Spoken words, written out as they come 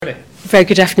Very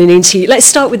good afternoon to you. Let's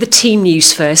start with the team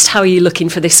news first. How are you looking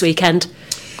for this weekend?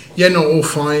 Yeah, no, all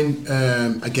fine.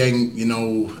 Again,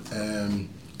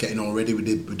 getting all ready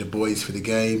with the boys for the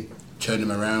game, turn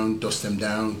them around, dust them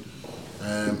down,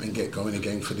 and get going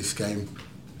again for this game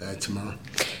tomorrow.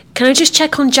 Can I just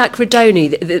check on Jack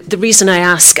Radoni? The reason I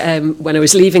ask, when I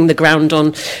was leaving the ground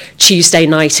on Tuesday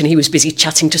night and he was busy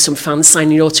chatting to some fans,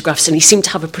 signing autographs, and he seemed to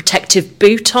have a protective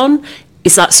boot on.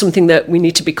 Is that something that we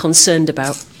need to be concerned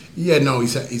about? Yeah, no,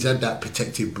 he's had that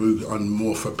protective boot on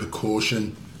more for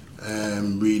precaution.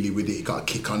 Really, with it, he got a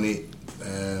kick on it,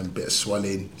 bit of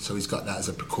swelling, so he's got that as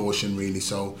a precaution, really.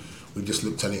 So we've just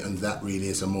looked at it and that really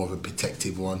is a more of a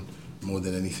protective one, more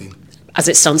than anything. As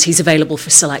it stands, he's available for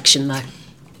selection, though.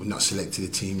 We've not selected a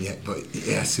team yet, but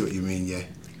yeah, I see what you mean. Yeah.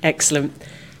 Excellent.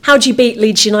 How do you beat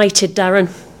Leeds United, Darren?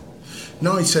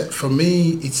 No, for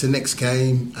me, it's the next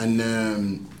game, and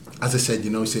as I said,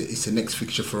 it's the next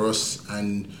fixture for us,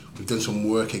 and we've done some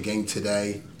work again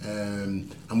today,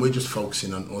 and we're just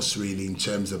focusing on us really in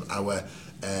terms of our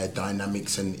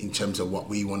dynamics and in terms of what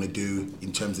we want to do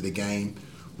in terms of the game.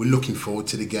 We're looking forward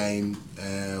to the game.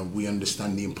 We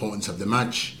understand the importance of the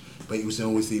match, but it was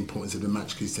always the importance of the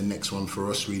match because it's the next one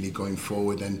for us really going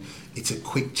forward, and it's a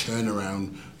quick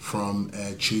turnaround from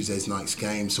Tuesday's night's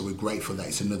game, so we're grateful that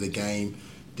it's another game.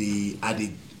 The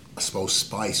added, I suppose,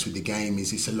 spice with the game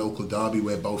is it's a local derby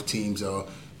where both teams are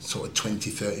sort of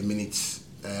 20-30 minutes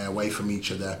away from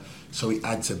each other, so it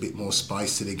adds a bit more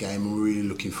spice to the game, and we're really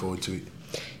looking forward to it.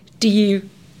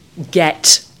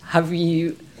 Have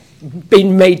you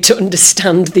been made to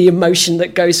understand the emotion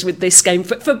that goes with this game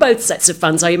for both sets of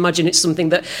fans? I imagine it's something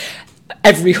that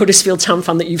every Huddersfield Town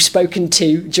fan that you've spoken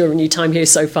to during your time here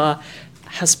so far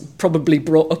has probably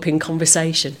brought up in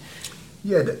conversation.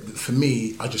 Yeah, for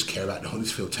me, I just care about the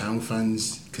Huddersfield Town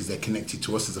fans because they're connected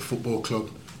to us as a football club,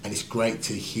 and it's great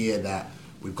to hear that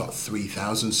we've got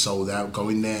 3,000 sold out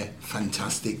going there.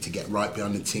 Fantastic to get right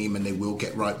behind the team, and they will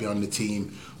get right behind the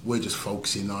team. We're just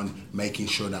focusing on making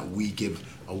sure that we give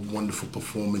a wonderful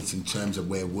performance in terms of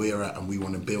where we're at, and we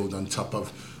want to build on top of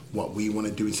what we want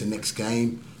to do into the next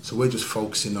game. So we're just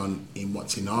focusing on in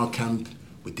what's in our camp.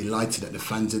 We're delighted that the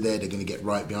fans are there. They're going to get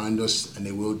right behind us, and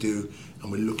they will do.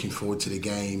 And we're looking forward to the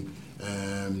game,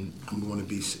 and we want to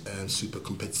be super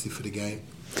competitive for the game.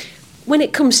 When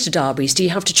it comes to derbies, do you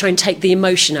have to try and take the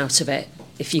emotion out of it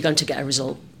if you're going to get a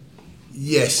result?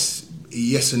 Yes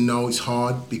and no. It's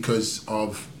hard because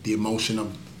of the emotion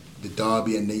of the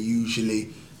derby, and they usually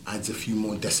adds a few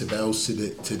more decibels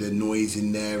to the noise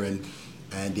in there and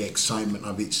the excitement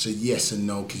of it. So yes and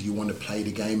no, because you want to play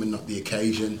the game and not the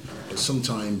occasion. But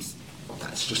sometimes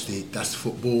that's just that's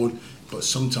football. But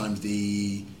sometimes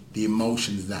the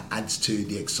emotions that adds to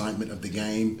the excitement of the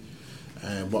game.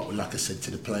 Like I said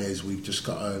to the players, we've just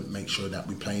got to make sure that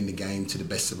we're playing the game to the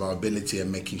best of our ability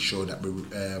and making sure that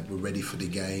we're ready for the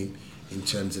game in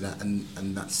terms of that,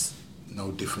 and that's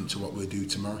no different to what we'll do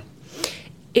tomorrow.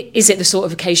 Is it the sort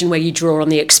of occasion where you draw on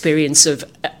the experience of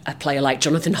a player like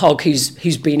Jonathan Hogg,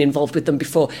 who's been involved with them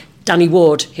before, Danny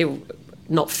Ward, who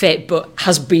not fit but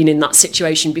has been in that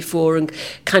situation before, and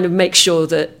kind of make sure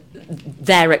that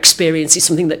their experience is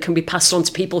something that can be passed on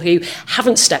to people who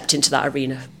haven't stepped into that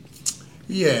arena?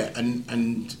 Yeah,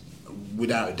 and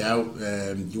without a doubt,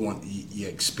 you want your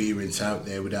experience out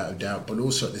there without a doubt, but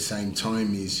also at the same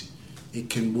time it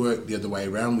can work the other way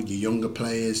around with your younger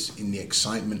players in the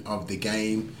excitement of the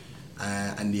game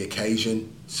and the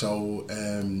occasion. So,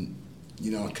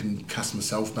 I can cast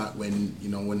myself back when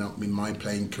I'm in my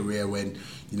playing career when,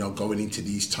 going into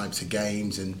these types of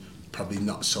games and probably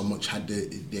not so much had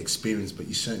the experience, but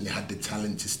you certainly had the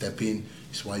talent to step in.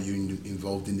 That's why you're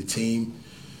involved in the team.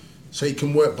 So it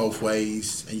can work both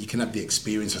ways, and you can have the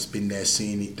experience that's been there,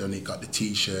 seen it, done it, got the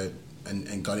T-shirt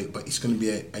and got it. But it's going to be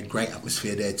a great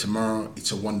atmosphere there tomorrow.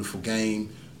 It's a wonderful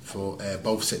game for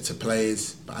both sets of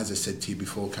players. But as I said to you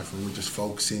before, Catherine, we're just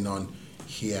focusing on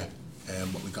here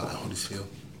what we got at Huddersfield.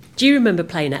 Do you remember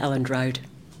playing at Elland Road?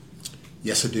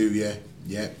 Yes, I do, yeah.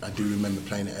 Yeah, I do remember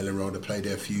playing at Elland Road. I played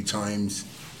there a few times.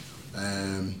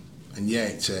 And yeah,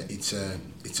 it's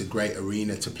a great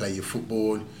arena to play your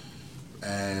football.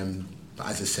 But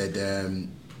as I said,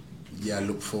 I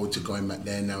look forward to going back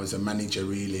there now as a manager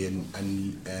really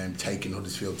and taking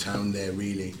Huddersfield Town there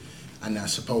really. And I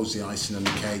suppose the icing on the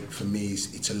cake for me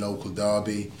is it's a local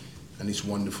derby, and it's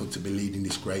wonderful to be leading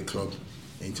this great club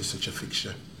into such a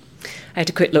fixture. I had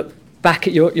a quick look back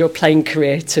at your playing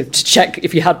career to check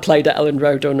if you had played at Elland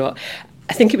Road or not.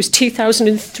 I think it was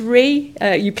 2003.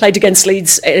 You played against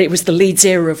Leeds. It was the Leeds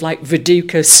era of like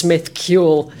Viduka, Smith,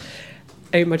 Kewell.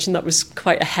 I imagine that was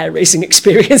quite a hair-raising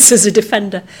experience as a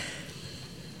defender.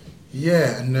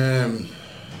 Yeah, and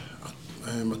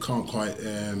I can't quite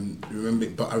remember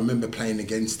it, but I remember playing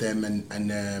against them,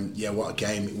 and yeah, what a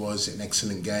game it was, an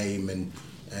excellent game, and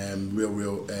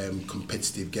real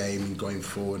competitive game going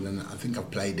forward. And I think I've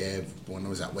played there when I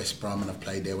was at West Brom, and I've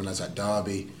played there when I was at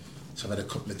Derby, so I've had a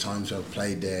couple of times where I've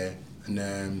played there,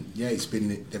 and yeah,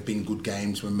 they've been good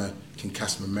games when I can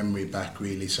cast my memory back,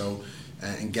 really. So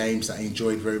and games that I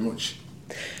enjoyed very much.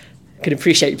 I can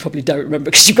appreciate you probably don't remember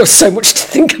because you've got so much to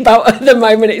think about at the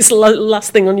moment. It's the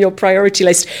last thing on your priority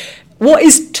list. What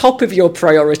is top of your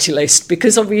priority list?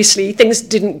 Because obviously things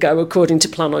didn't go according to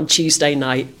plan on Tuesday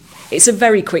night. It's a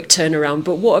very quick turnaround,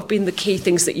 but what have been the key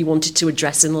things that you wanted to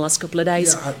address in the last couple of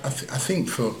days? Yeah, I think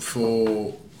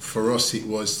for us it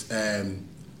was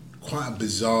quite a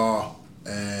bizarre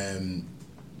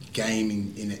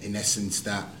game in essence,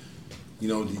 that, you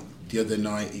know, the other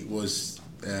night it was,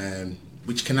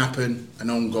 which can happen,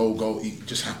 an own goal, it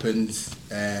just happens,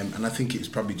 and I think it was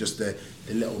probably just the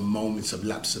little moments of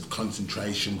lapse of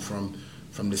concentration from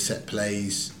the set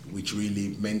plays which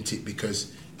really meant it,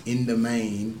 because in the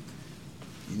main,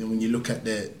 you know, when you look at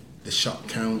the shot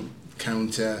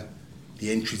counter,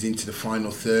 the entries into the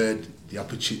final third, the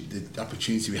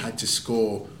opportunity we had to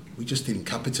score, we just didn't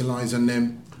capitalise on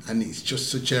them, and it's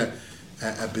just such a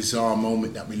bizarre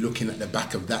moment that we're looking at the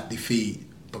back of that defeat.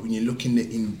 But when you look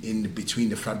in between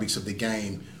the fabrics of the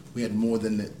game, we had more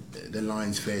than the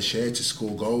Lions' fair share to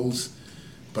score goals.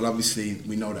 But obviously,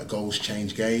 we know that goals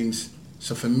change games.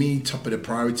 So for me, top of the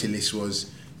priority list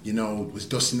was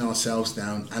dusting ourselves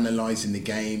down, analysing the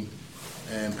game,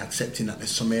 accepting that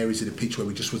there's some areas of the pitch where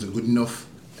we just wasn't good enough.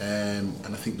 And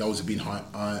I think those have been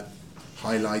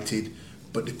highlighted.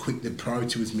 But the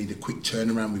priority was the quick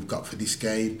turnaround we've got for this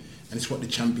game. And it's what the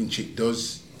Championship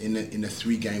does. In a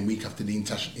 3-game week after the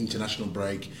international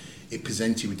break, it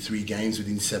presents you with 3 games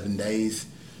within 7 days.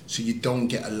 So you don't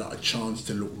get a lot of chance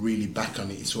to look really back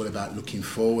on it. It's all about looking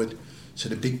forward. So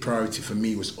the big priority for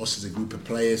me was us as a group of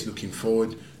players looking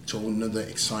forward to another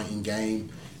exciting game.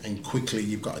 And quickly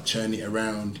you've got to turn it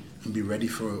around and be ready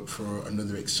for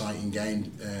another exciting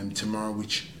game tomorrow,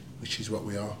 which is what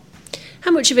we are. How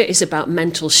much of it is about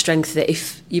mental strength, that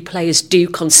if your players do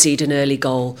concede an early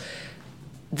goal,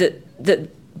 that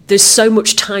there's so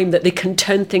much time that they can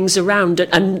turn things around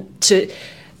and to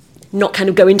not kind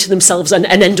of go into themselves and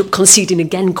end up conceding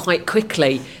again quite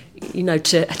quickly, you know,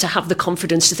 to have the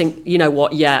confidence to think, you know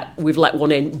what, yeah, we've let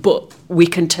one in, but we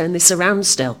can turn this around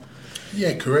still.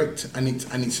 Yeah, correct. And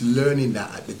it's learning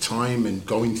that at the time and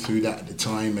going through that at the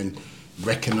time and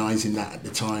recognising that at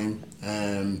the time.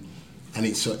 And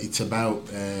it's about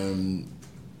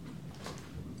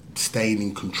staying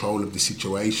in control of the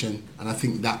situation, and I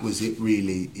think that was it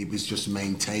really. It was just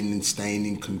maintaining and staying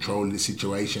in control of the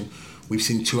situation. We've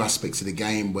seen 2 aspects of the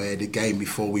game, where the game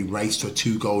before we raced to a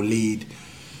 2-goal lead,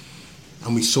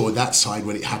 and we saw that side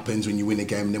when it happens when you win a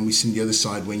game, and then we've seen the other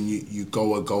side when you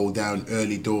go a goal down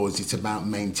early doors. It's about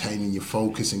maintaining your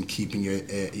focus and keeping your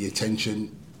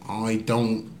attention. I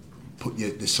don't put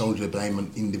the soldier blame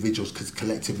on individuals, because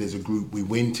collectively as a group we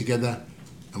win together.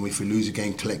 And if we lose a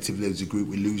game collectively as a group,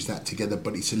 we lose that together.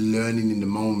 But it's a learning in the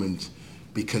moment,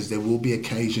 because there will be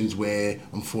occasions where,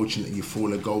 unfortunately, you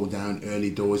fall a goal down early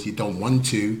doors. You don't want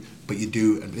to, but you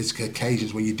do. And there's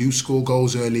occasions where you do score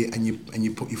goals early, and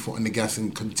you put your foot on the gas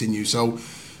and continue. So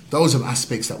those are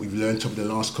aspects that we've learned over the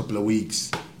last couple of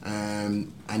weeks.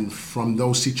 And from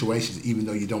those situations, even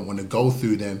though you don't want to go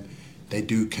through them, they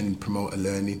can promote a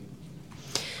learning.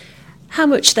 How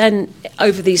much then,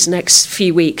 over these next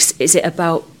few weeks, is it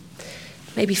about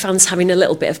maybe fans having a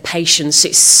little bit of patience?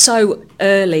 It's so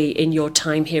early in your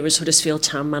time here as Huddersfield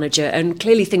Town manager, and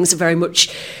clearly things are very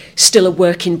much still a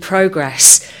work in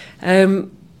progress.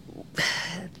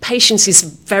 Patience is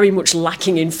very much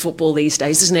lacking in football these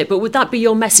days, isn't it? But would that be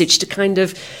your message, to kind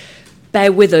of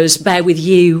bear with us, bear with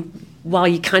you, while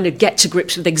you kind of get to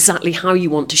grips with exactly how you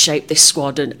want to shape this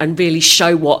squad and really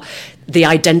show what the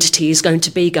identity is going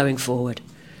to be going forward?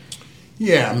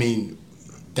 Yeah, I mean,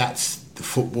 that's the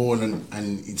football and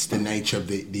it's the nature of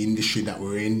the industry that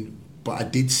we're in. But I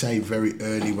did say very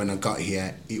early when I got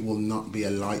here, it will not be a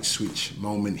light switch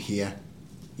moment here.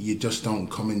 You just don't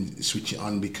come and switch it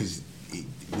on because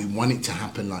we want it to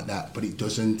happen like that, but it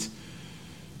doesn't.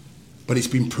 But it's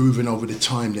been proven over the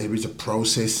time there is a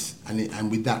process,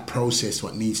 and with that process,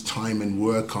 what needs time and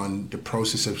work on, the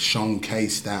process has shown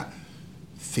case that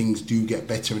things do get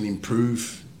better and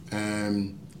improve.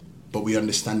 But we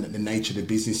understand that the nature of the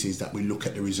business is that we look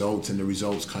at the results, and the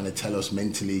results kind of tell us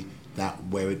mentally that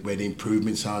where the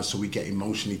improvements are, so we get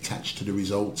emotionally attached to the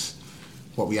results.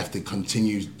 What we have to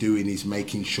continue doing is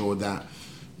making sure that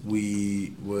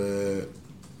we were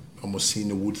almost seeing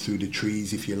the wood through the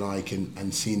trees, if you like,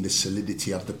 and seeing the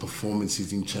solidity of the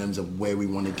performances in terms of where we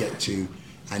want to get to,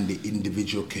 and the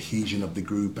individual cohesion of the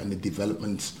group and the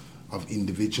development of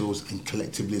individuals and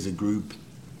collectively as a group.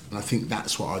 And I think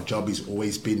that's what our job has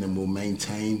always been and will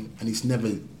maintain. And it's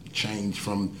never changed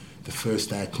from the first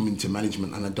day I come into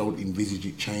management, and I don't envisage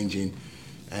it changing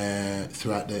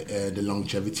throughout the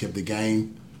longevity of the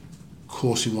game. Of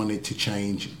course we want it to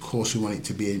change. Of course we want it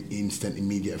to be an instant,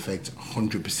 immediate effect.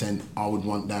 100% I would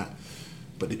want that.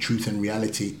 But the truth and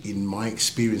reality, in my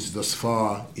experience thus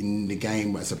far in the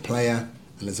game as a player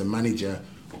and as a manager,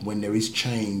 when there is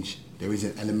change, there is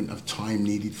an element of time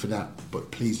needed for that. But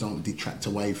please don't detract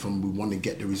away from, we want to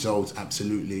get the results,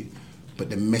 absolutely. But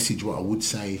the message, what I would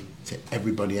say to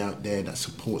everybody out there that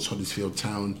supports Huddersfield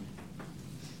Town,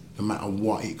 no matter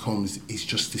what it comes, is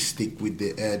just to stick with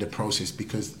the process,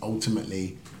 because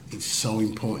ultimately it's so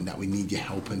important that we need your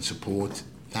help and support.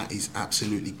 That is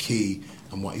absolutely key,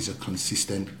 and what is a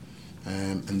consistent,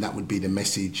 and that would be the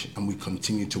message. And we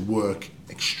continue to work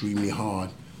extremely hard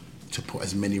to put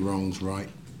as many wrongs right.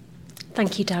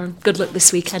 Thank you, Darren. Good luck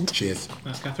this weekend. Cheers.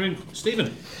 Thanks, Catherine.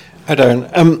 Stephen. Hi, Darren.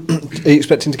 Are you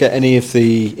expecting to get any of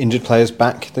the injured players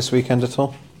back this weekend at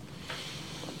all?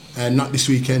 Not this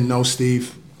weekend, no,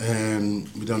 Steve.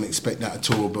 We don't expect that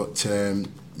at all, but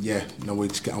we'll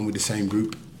just get on with the same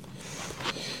group.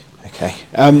 Okay.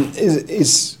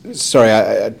 Sorry,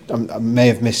 I may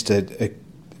have missed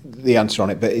the answer on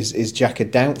it, but is Jack a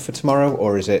doubt for tomorrow,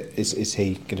 or is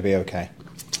he going to be okay?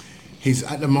 He's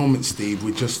at the moment, Steve.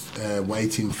 We're just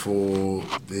waiting for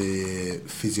the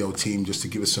physio team just to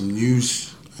give us some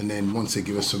news, and then once they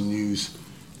give us some news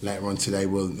later on today,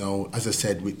 we'll know. As I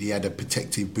said, he had a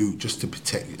protective boot just to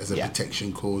protect, as a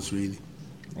protection cause, really.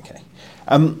 Okay.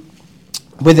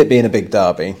 With it being a big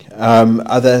derby,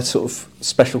 are there sort of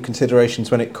special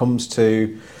considerations when it comes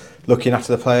to looking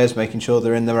after the players, making sure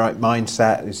they're in the right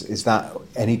mindset? Is that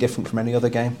any different from any other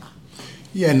game?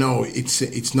 Yeah, no,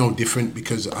 it's no different,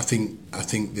 because I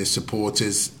think the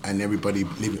supporters and everybody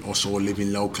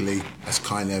living locally has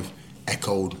kind of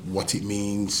echoed what it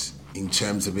means in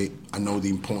terms of it. I know the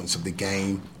importance of the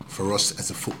game for us as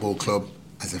a football club,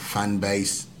 as a fan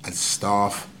base, as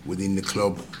staff within the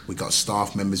club. We've got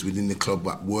staff members within the club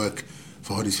that work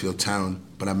for Huddersfield Town,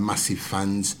 but are massive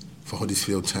fans for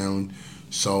Huddersfield Town.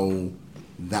 So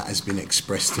that has been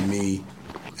expressed to me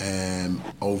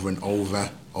over and over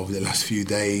the last few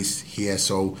days here.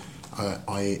 So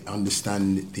I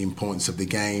understand the importance of the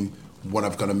game. What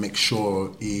I've got to make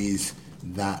sure is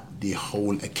that the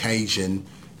whole occasion,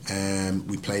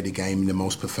 we play the game in the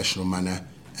most professional manner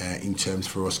in terms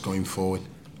for us going forward.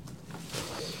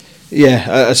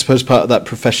 Yeah, I suppose part of that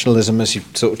professionalism, as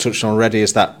you've sort of touched on already,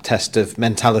 is that test of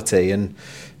mentality, and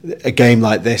a game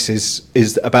like this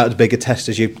is about as big a test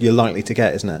as you're likely to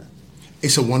get, isn't it?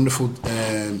 It's a wonderful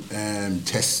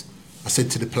test. I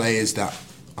said to the players that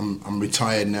I'm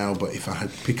retired now, but if I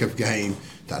had to pick a game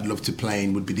that I'd love to play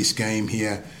in, would be this game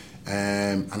here.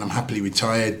 And I'm happily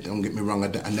retired, don't get me wrong,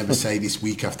 I never say this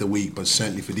week after week, but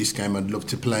certainly for this game I'd love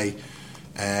to play.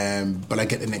 But I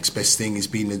get the next best thing is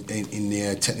being in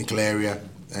the technical area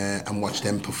and watch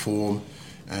them perform.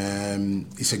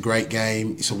 It's a great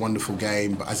game, it's a wonderful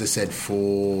game, but as I said,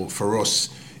 for us,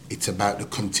 it's about the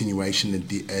continuation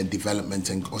and development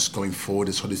and us going forward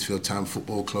as Huddersfield Town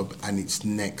Football Club, and it's the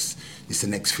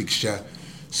next fixture.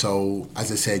 So,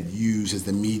 as I said, you as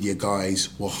the media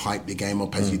guys will hype the game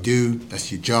up as you do.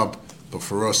 That's your job. But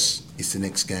for us, it's the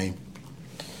next game.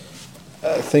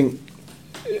 I think,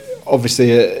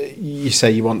 obviously, you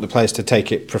say you want the players to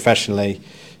take it professionally,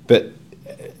 but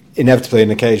inevitably,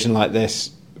 an occasion like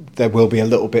this, there will be a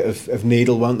little bit of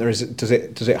needle, won't there? Does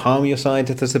it harm your side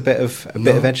if there's a bit of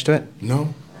edge to it?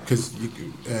 No, because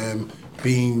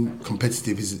being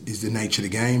competitive is the nature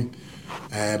of the game.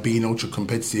 Being ultra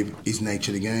competitive is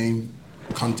nature of the game.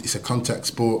 It's a contact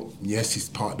sport. Yes, it's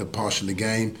partial of the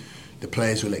game. The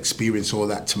players will experience all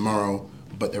that tomorrow,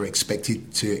 but they're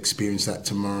expected to experience that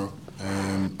tomorrow.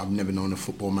 I've never known a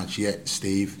football match yet,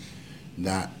 Steve,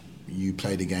 that you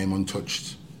play the game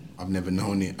untouched. I've never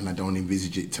known it, and I don't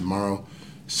envisage it tomorrow.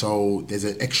 So there's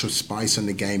an extra spice on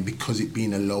the game because it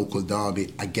being a local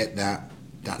derby. I get that.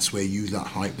 That's where you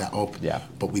hype that up. Yeah.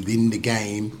 But within the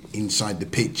game, inside the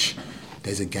pitch,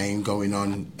 there's a game going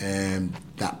on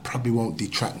that probably won't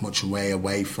detract much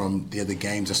away from the other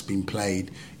games that's been played.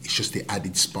 It's just the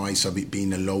added spice of it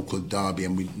being a local derby,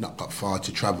 and we've not got far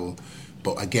to travel.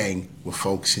 But again, we're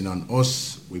focusing on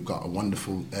us. We've got a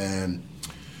wonderful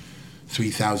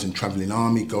 3,000 travelling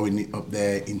army going up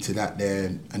there into that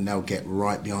there, and they'll get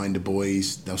right behind the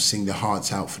boys. They'll sing their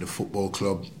hearts out for the football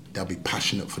club. they'll be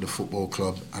passionate for the football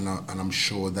club, and I'm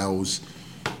sure those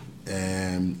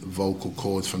vocal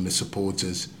cords from the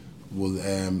supporters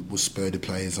will spur the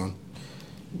players on.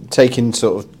 Taking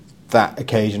sort of that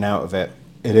occasion out of it,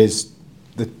 it is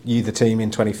the team in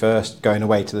 21st going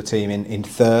away to the team in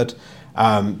third,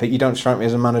 but you don't strike me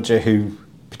as a manager who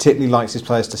particularly likes his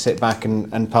players to sit back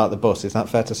and park the bus. Is that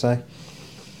fair to say?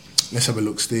 Let's have a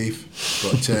look, Steve.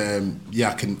 But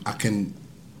I can.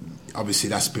 Obviously,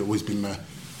 that's always been my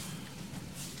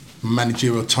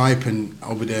managerial type, and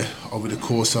over the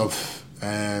course of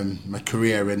my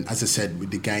career, and as I said,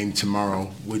 with the game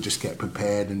tomorrow, we'll just get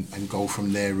prepared and go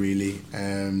from there, really.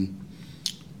 And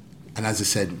as I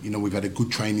said, we've had a good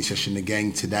training session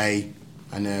again today,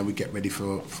 and we get ready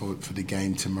for the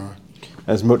game tomorrow.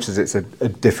 As much as it's a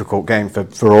difficult game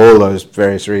for all those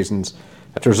various reasons,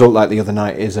 a result like the other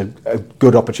night is a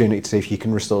good opportunity to see if you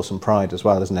can restore some pride as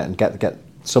well, isn't it? And get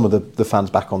some of the fans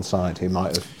back on side who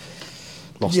might have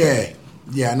lost it.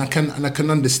 Yeah, and I can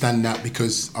understand that,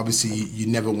 because obviously you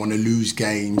never want to lose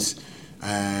games,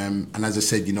 and as I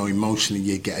said, emotionally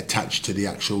you get attached to the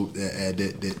actual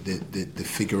the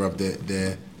figure of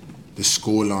the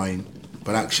scoreline,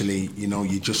 but actually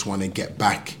you just want to get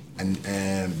back, and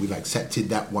we've accepted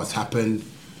that what's happened,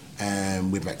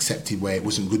 and we've accepted where it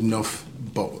wasn't good enough,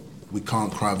 but we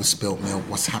can't cry over spilt milk.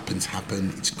 What's happened,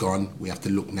 it's gone. We have to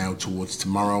look now towards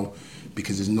tomorrow,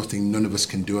 because there's nothing none of us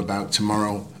can do about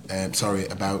tomorrow.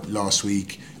 About last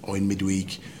week or in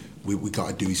midweek. We got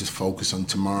to do is just focus on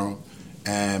tomorrow.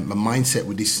 My mindset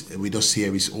with us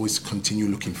here is always continue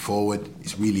looking forward.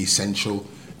 It's really essential.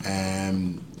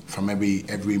 From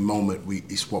every moment,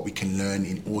 it's what we can learn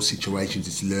in all situations.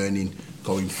 It's learning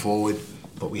going forward,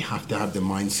 but we have to have the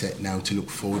mindset now to look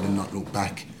forward and not look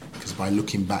back. Because by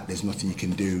looking back, there's nothing you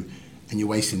can do, and you're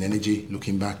wasting energy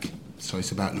looking back. So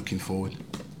it's about looking forward.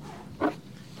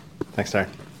 Thanks, Darren.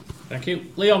 Thank you.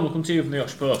 Leon, we'll come to you from the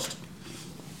Yorkshire Post.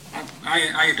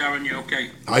 Hiya, Darren, you okay?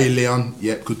 Hiya, Leon.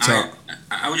 Yeah, good talk.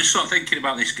 I was just sort of thinking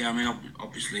about this game. I mean,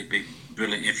 obviously it'd be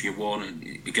brilliant if you won and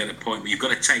you get a point, but you've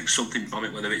got to take something from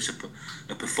it, whether it's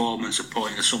a performance, a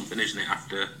point or something, isn't it,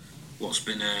 after what's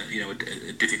been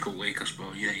a difficult week, I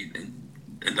suppose,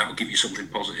 and that'll give you something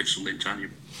positive, something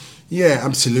tangible. Yeah,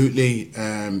 absolutely.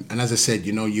 And as I said,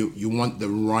 you want the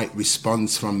right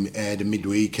response from the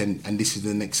midweek, and this is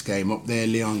the next game up there,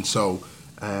 Leon. So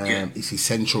it's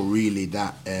essential, really,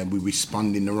 that we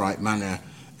respond in the right manner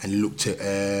and look to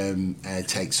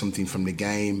take something from the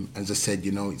game. As I said,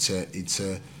 it's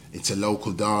a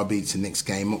local derby. It's the next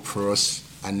game up for us,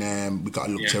 and we've got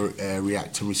to look to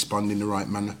react and respond in the right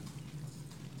manner.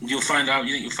 You think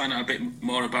you'll find out a bit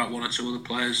more about one or two other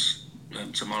players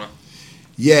tomorrow?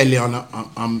 Yeah, Leon,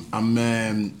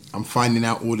 I'm finding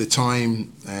out all the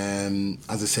time.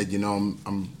 As I said,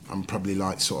 I'm probably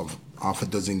like sort of half a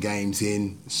dozen games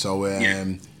in, so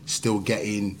still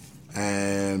getting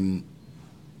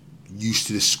used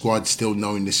to the squad, still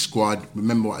knowing the squad.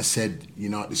 Remember what I said,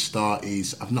 at the start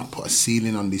is I've not put a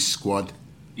ceiling on this squad.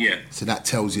 Yeah. So that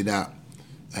tells you that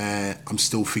I'm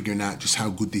still figuring out just how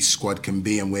good this squad can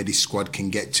be and where this squad can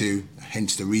get to.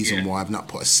 Hence the reason why I've not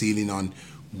put a ceiling on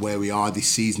where we are this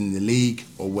season in the league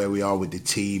or where we are with the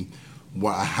team.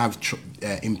 What I have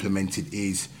implemented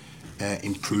is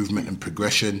improvement and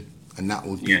progression, and that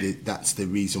will be that's the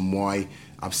reason why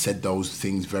I've said those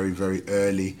things very, very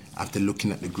early after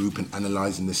looking at the group and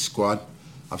analysing the squad.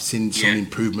 I've seen some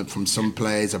improvement from some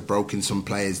players. I've broken some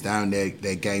players down, their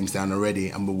games down already,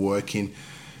 and we're working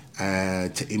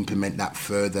to implement that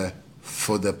further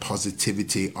for the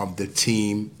positivity of the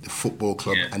team, the football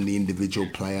club and the individual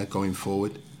player going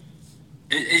forward.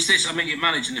 Is this, I mean, you're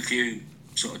managing a few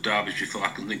sort of derbies before. I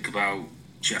can think about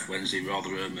Sheff Wednesday,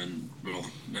 Rotherham, and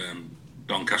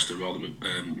Doncaster, Rotherham,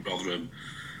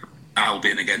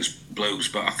 Albion against Blues,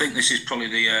 but I think this is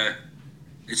probably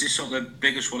is this sort of the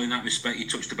biggest one in that respect? You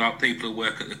touched about people who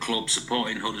work at the club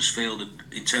supporting Huddersfield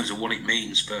in terms of what it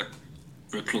means for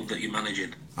a club that you're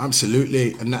managing.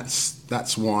 Absolutely, and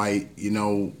that's why,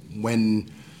 when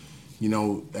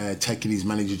taking his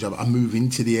manager job, I move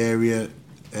into the area,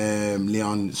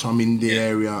 Leon. So I'm in the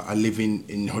area. I live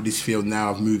in Huddersfield now.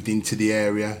 I've moved into the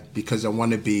area because you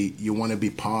want to be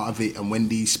part of it. And when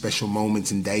these special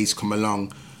moments and days come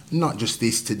along, not just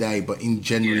this today, but in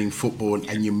general in football,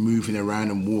 and you're moving around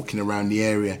and walking around the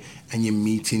area, and you're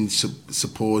meeting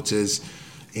supporters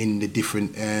in the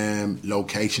different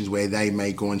locations where they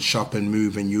may go and shop and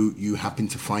move, and you happen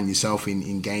to find yourself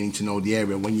in gaining to know the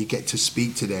area. When you get to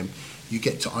speak to them, you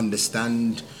get to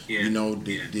understand, the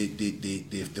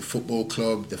football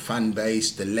club, the fan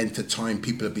base, the length of time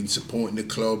people have been supporting the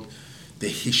club, the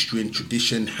history and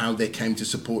tradition, how they came to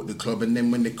support the club, and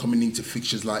then when they're coming into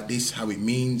fixtures like this, how it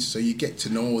means. So you get to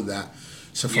know all that.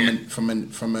 So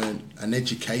from an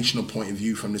educational point of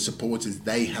view, from the supporters,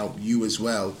 they help you as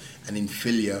well and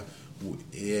infill you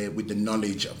with the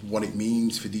knowledge of what it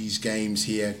means for these games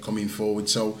here coming forward.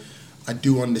 So I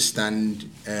do understand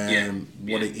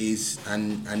what it is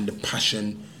and the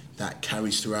passion that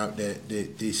carries throughout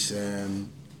this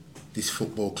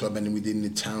football club and within the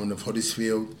town of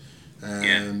Huddersfield.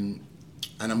 And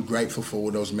I'm grateful for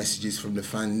all those messages from the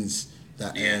fans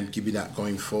that give you that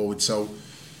going forward. So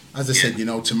as I said,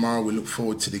 tomorrow we look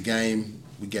forward to the game.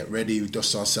 We get ready, we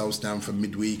dust ourselves down for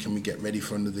midweek, and we get ready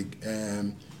for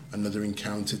another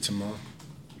encounter tomorrow.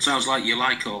 Sounds like you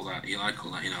like all that. Like,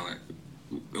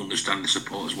 understand the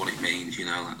supporters, what it means.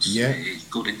 It's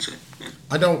good, isn't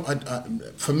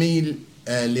it? For me,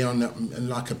 Leon,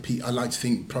 I like to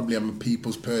think probably I'm a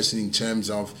people's person in terms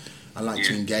of I like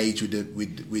to engage with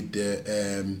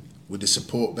the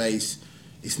support base.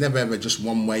 It's never ever just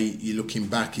one way. You're looking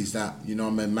back. Is that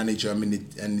I'm a manager. I'm in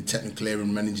the technical area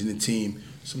and managing the team.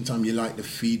 Sometimes you like the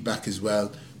feedback as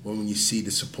well when you see the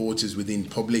supporters within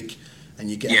public, and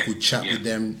you get a good chat with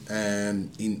them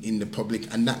in the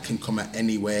public, and that can come at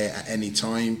anywhere at any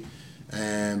time.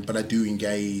 But I do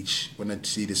engage when I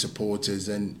see the supporters,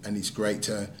 and it's great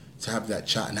to have that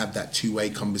chat and have that two-way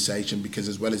conversation, because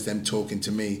as well as them talking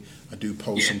to me, I do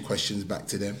pose some questions back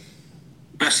to them.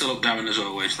 Best of luck, Darren, as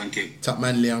always. Thank you. Top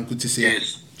man, Leon. Good to see you.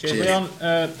 Cheers, Leon.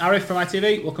 Arif from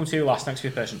ITV, we'll come to you last. Thanks for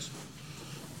your patience.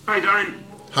 Hi, Darren.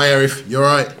 Hi, Arif. You all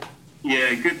right?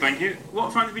 Yeah, good, thank you. What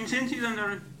have fans been saying to you then,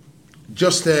 Darren?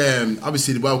 Just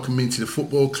obviously the welcome into the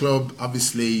football club,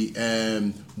 obviously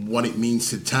what it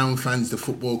means to town fans, the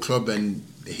football club, and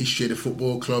the history of the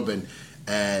football club, and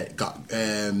got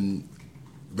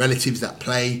relatives that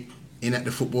play in at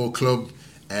the football club,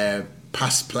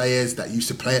 past players that used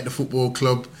to play at the football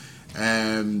club.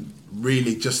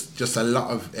 Really just a lot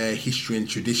of history and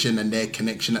tradition and their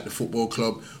connection at the football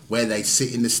club, where they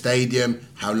sit in the stadium,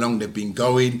 how long they've been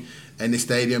going in the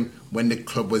stadium, when the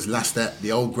club was last at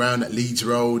the old ground at Elland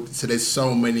Road. So there's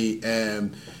so many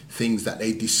things that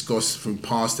they discuss from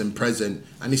past and present,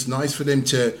 and it's nice for them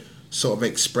to sort of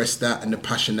express that and the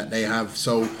passion that they have.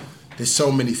 So there's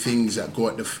so many things that go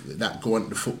on at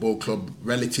the football club,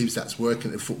 relatives that's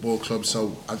working at the football club.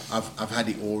 So I've had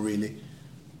it all, really.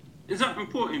 Is that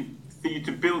important for you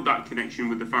to build that connection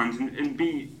with the fans and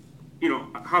be,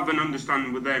 have an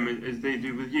understanding with them as they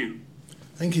do with you?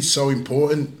 I think it's so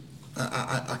important.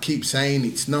 I keep saying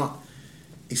it's not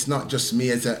just me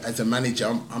as a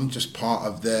manager. I'm just part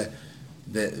of the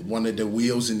one of the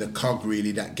wheels in the cog,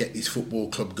 really, that get this football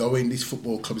club going. This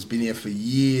football club's been here for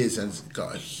years and has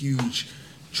got a huge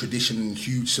tradition and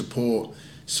huge support.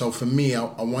 So for me, I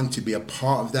want to be a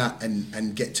part of that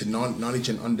and get to knowledge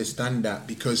and understand that,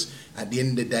 because at the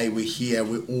end of the day,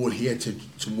 we're all here to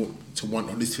want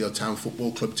Huddersfield Town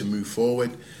Football Club to move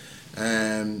forward.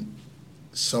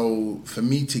 So for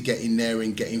me to get in there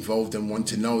and get involved and want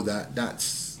to know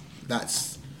that's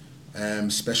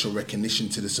special recognition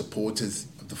to the supporters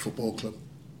of the football club.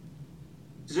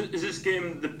 Is this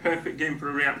game the perfect game for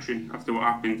a reaction after what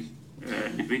happened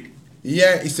midweek?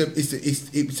 Yeah, it's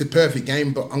a perfect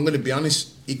game, but I'm going to be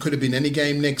honest, it could have been any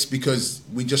game next, because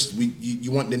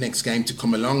you want the next game to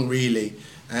come along, really.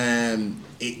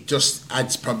 It just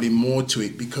adds probably more to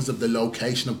it because of the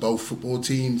location of both football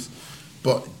teams.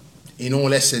 But in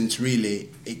all essence, really,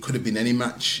 it could have been any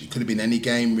match. It could have been any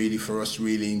game, really, for us,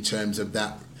 really, in terms of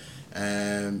that.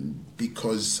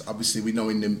 Because obviously we know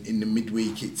in the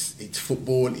midweek it's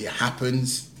football. It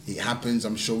happens.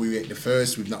 I'm sure we were the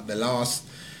first. We're not the last.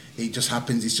 It just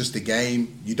happens. It's just a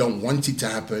game. You don't want it to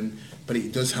happen, but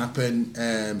it does happen.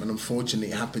 And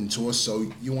unfortunately, it happened to us. So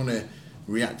you want to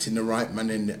react in the right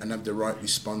manner and have the right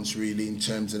response, really, in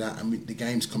terms of that. And the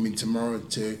game's coming tomorrow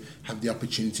to have the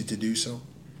opportunity to do so.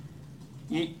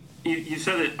 You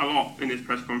said it a lot in this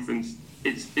press conference.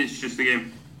 It's just a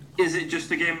game. Is it just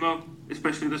a game though,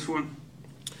 especially this one?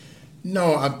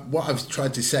 No, what I've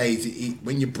tried to say is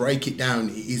when you break it down,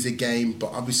 it is a game,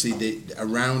 but obviously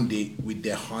around it, with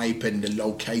the hype and the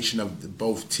location of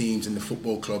both teams and the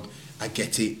football club, I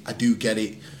get it, I do get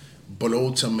it. But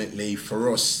ultimately,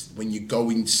 for us, when you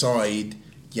go inside,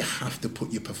 you have to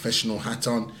put your professional hat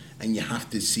on and you have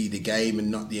to see the game and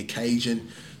not the occasion.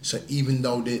 So even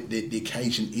though the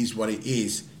occasion is what it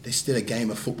is, there's still a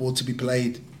game of football to be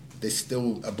played. There's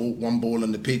still one ball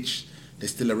on the pitch.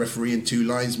 There's still a referee and two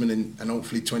linesmen and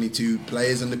hopefully 22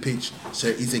 players on the pitch. So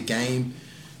it is a game,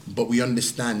 but we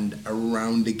understand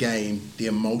around the game, the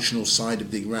emotional side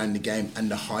around the game and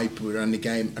the hype around the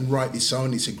game. And rightly so,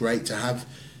 and it's great to have.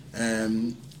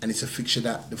 and it's a fixture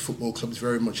that the football club is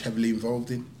very much heavily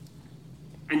involved in.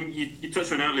 And you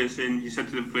touched on earlier, saying you said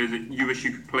to the players that you wish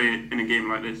you could play in a game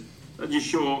like this. That just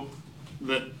show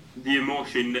that the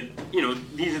emotion that, you know,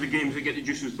 these are the games that get the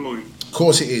juices flowing. Of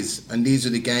course it is, and these are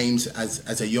the games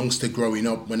as a youngster growing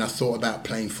up. When I thought about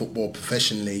playing football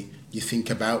professionally, you think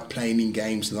about playing in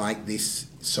games like this.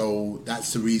 So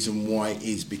that's the reason why it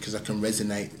is, because I can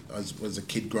resonate as a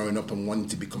kid growing up and wanting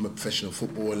to become a professional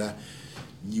footballer.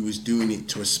 You was doing it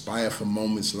to aspire for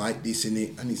moments like this in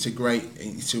it, and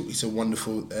it's a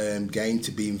wonderful game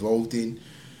to be involved in.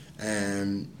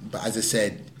 But as I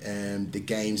said, the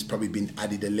game's probably been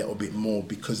added a little bit more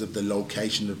because of the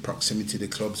location, the proximity to the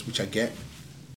clubs, which I get.